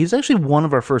 he's actually one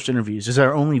of our first interviews. This is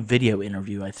our only video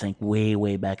interview, I think,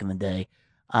 way back in the day.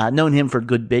 Known him for a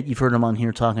good bit. You've heard him on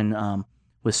here talking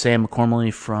with Sam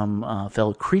McCormley from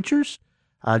Fellow Creatures.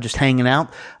 Just hanging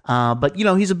out. But,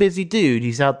 he's a busy dude.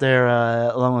 He's out there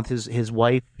along with his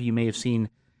wife, you may have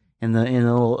seen in the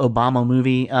little Obama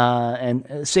movie,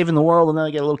 and saving the world, and then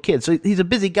they get a little kid. So he's a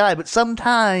busy guy, but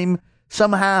somehow,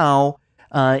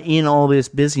 in all this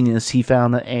busyness, he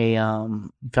found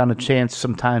a chance,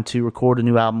 some time to record a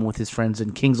new album with his friends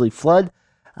in Kingsley Flood,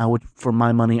 which, for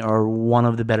my money, are one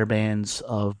of the better bands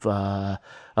of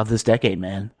this decade,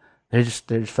 man. They're just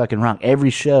fucking rock.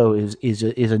 Every show is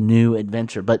a new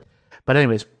adventure. But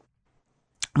anyways,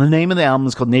 the name of the album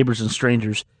is called Neighbors and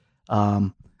Strangers.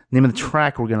 Name of the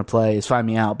track we're gonna play is Find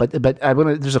Me Out. But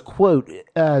there's a quote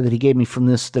that he gave me from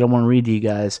this that I want to read to you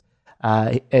guys.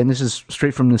 And this is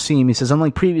straight from Nassim. He says,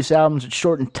 "Unlike previous albums, it's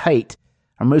short and tight.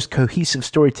 Our most cohesive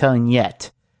storytelling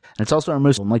yet. And it's also our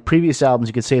most, like previous albums,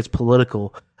 you could say it's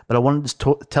political. But I wanted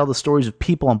to tell the stories of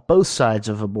people on both sides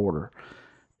of a border.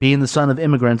 Being the son of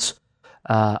immigrants,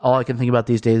 all I can think about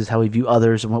these days is how we view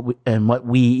others and what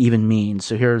we even mean.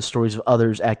 So here are the stories of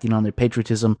others acting on their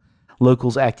patriotism,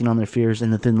 locals acting on their fears,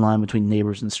 and the thin line between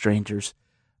neighbors and strangers."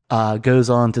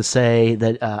 Goes on to say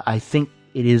that I think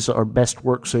it is our best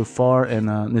work so far, and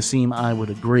Nassim, I would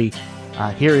agree.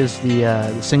 Here is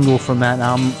the single from that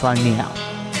album, Find Me Out.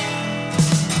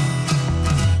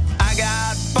 I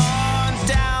got born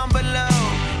down below.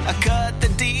 I cut the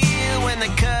deal when they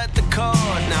cut the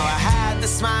cord. Now I had the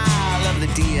smile of the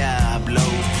Diablo.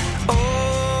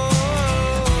 Oh,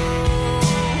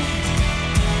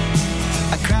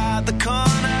 I crowd the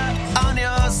corner on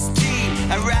your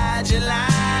street. I ride your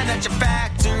line at your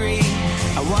factory.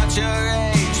 I watch your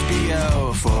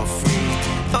HBO for free.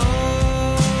 Oh.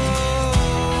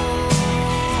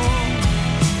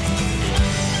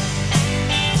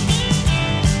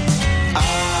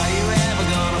 Are you ever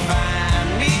gonna find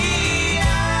me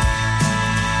out?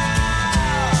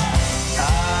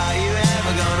 Are you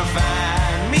ever gonna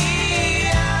find me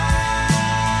out?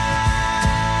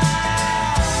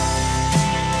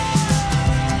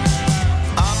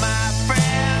 All my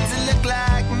friends that look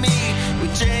like me, we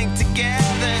drink together.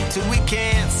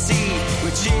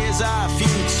 What's our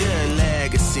future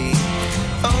legacy?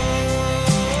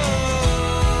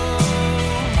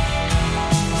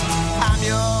 I'm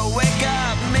your wake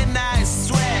up midnight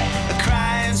sweat, a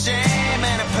crying shame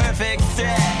and a perfect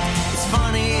threat. It's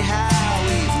funny how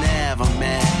we've never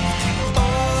met.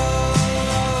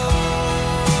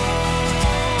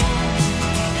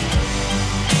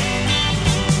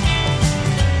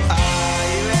 Are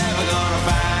you ever gonna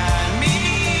find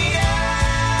me out?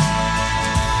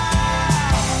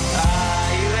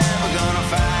 Are you ever gonna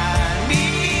find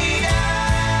me out?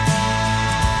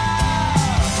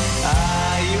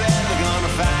 Are you ever gonna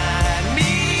find me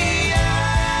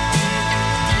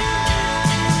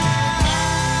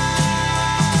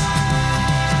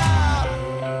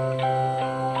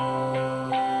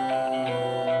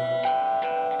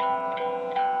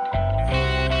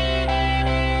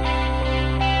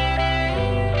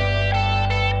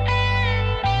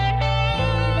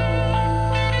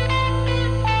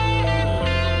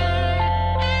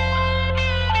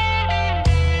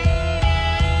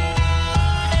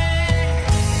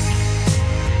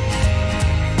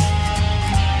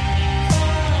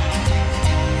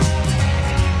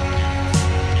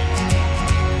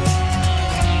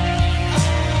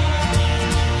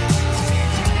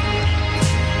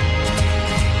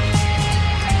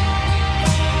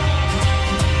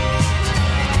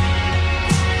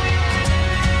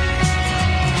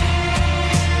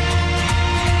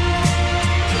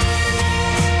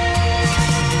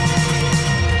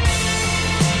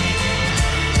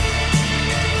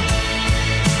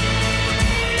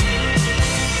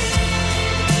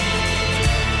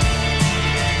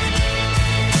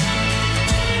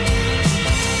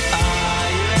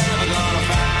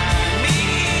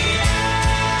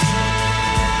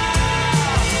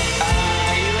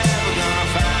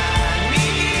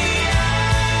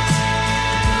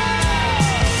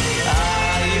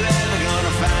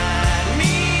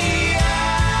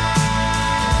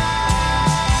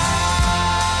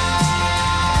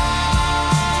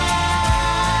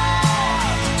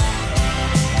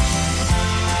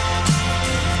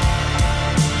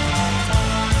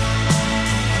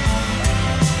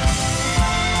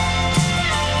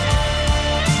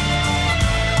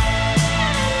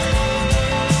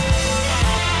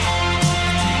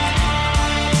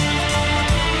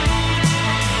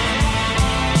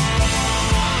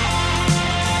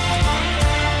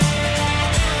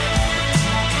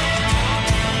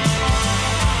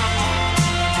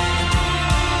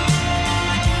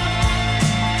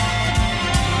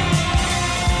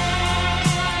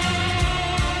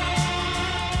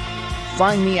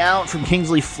Find Me Out from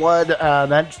Kingsley Flood.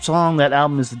 That song, that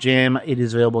album is the jam. It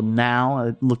is available now.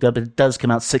 I looked up, it does come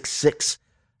out 6/6.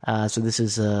 So this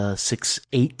is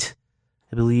 6/8.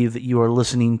 I believe that you are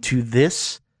listening to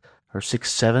this. Or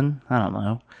 6/7. I don't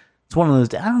know. It's one of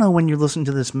those. I don't know when you're listening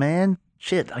to this, man.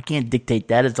 Shit, I can't dictate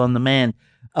that. It's on the man.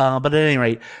 But at any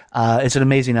rate, it's an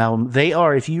amazing album. They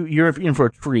are, if you're in for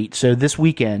a treat. So this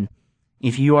weekend,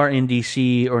 if you are in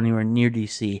DC or anywhere near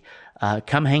DC,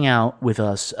 come hang out with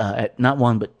us at not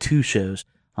one but two shows.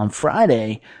 On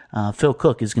Friday, Phil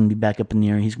Cook is going to be back up in the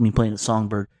air. He's going to be playing at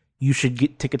Songbird. You should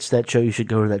get tickets to that show. You should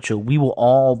go to that show. We will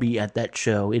all be at that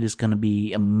show. It is going to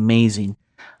be amazing.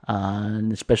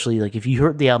 And especially like if you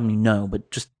heard the album, you know,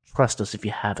 but just trust us if you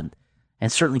haven't.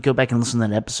 And certainly go back and listen to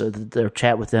that episode, their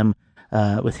chat with them,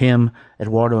 with him,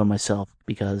 Eduardo, and myself,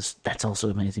 because that's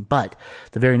also amazing. But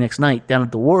the very next night, down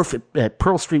at the Wharf at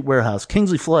Pearl Street Warehouse,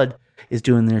 Kingsley Flood is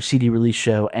doing their CD release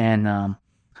show, and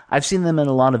I've seen them in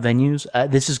a lot of venues.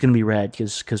 This is going to be rad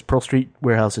because Pearl Street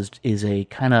Warehouse is a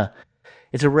kind of,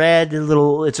 it's a rad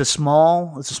little, it's a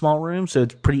small room, so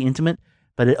it's pretty intimate,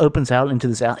 but it opens out into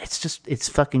this album. It's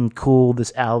fucking cool.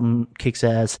 This album kicks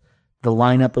ass. The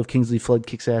lineup of Kingsley Flood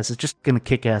kicks ass. It's just going to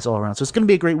kick ass all around. So it's going to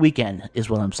be a great weekend, is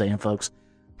what I'm saying, folks.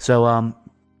 So,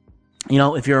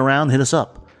 if you're around, hit us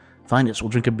up. Find us. We'll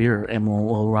drink a beer and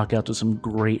we'll rock out to some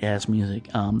great ass music.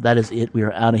 That is it. We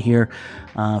are out of here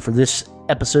for this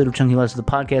episode of Chunky Lives of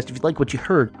the Podcast. If you like what you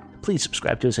heard, please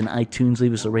subscribe to us in iTunes.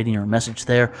 Leave us a rating or a message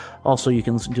there. Also, you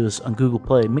can listen to us on Google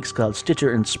Play, Mixcloud,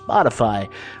 Stitcher, and Spotify,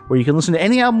 where you can listen to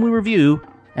any album we review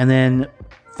and then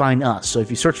find us. So if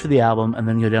you search for the album and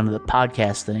then go down to the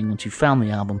podcast thing, once you found the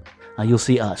album, you'll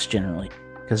see us generally.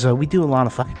 Because we do a lot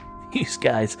of fucking reviews,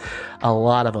 guys. A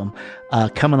lot of them.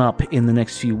 Coming up in the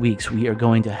next few weeks, we are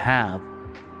going to have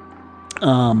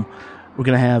Kacha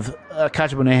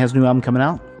Bonet has a new album coming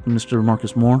out. Mr.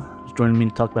 Marcus Moore is joining me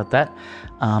to talk about that.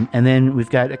 And then we've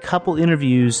got a couple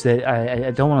interviews that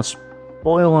I don't want to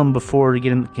spoil them before we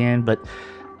get in the can, but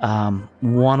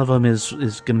one of them is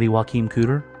going to be Joachim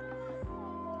Cooder.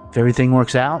 If everything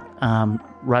works out,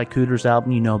 Ry Cooder's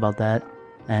album, you know about that.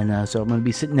 And so I'm going to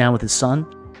be sitting down with his son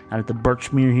out at the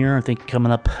Birchmere here, I think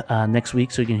coming up next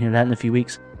week, so you can hear that in a few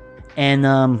weeks.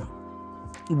 And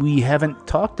we haven't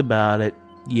talked about it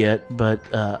yet, but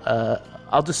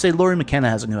I'll just say Laurie McKenna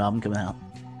has a new album coming out.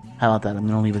 How about that? I'm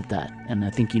going to leave it at that. And I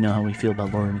think you know how we feel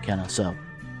about Laurie McKenna.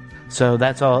 So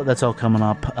that's all coming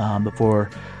up before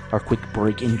our quick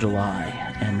break in July.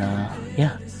 And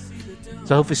yeah.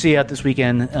 So hopefully see you out this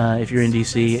weekend if you're in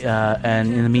DC.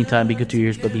 And in the meantime, be good to your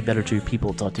ears, but be better to your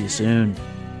people. Talk to you soon.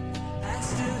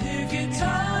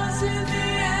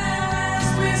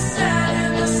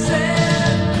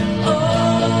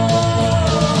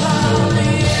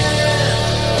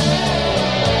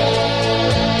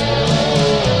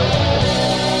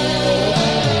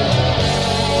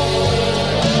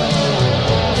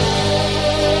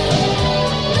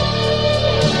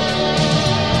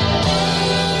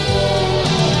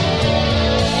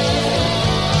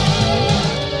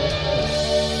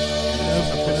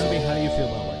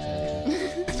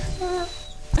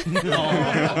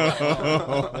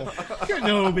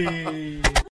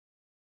 Kenobi.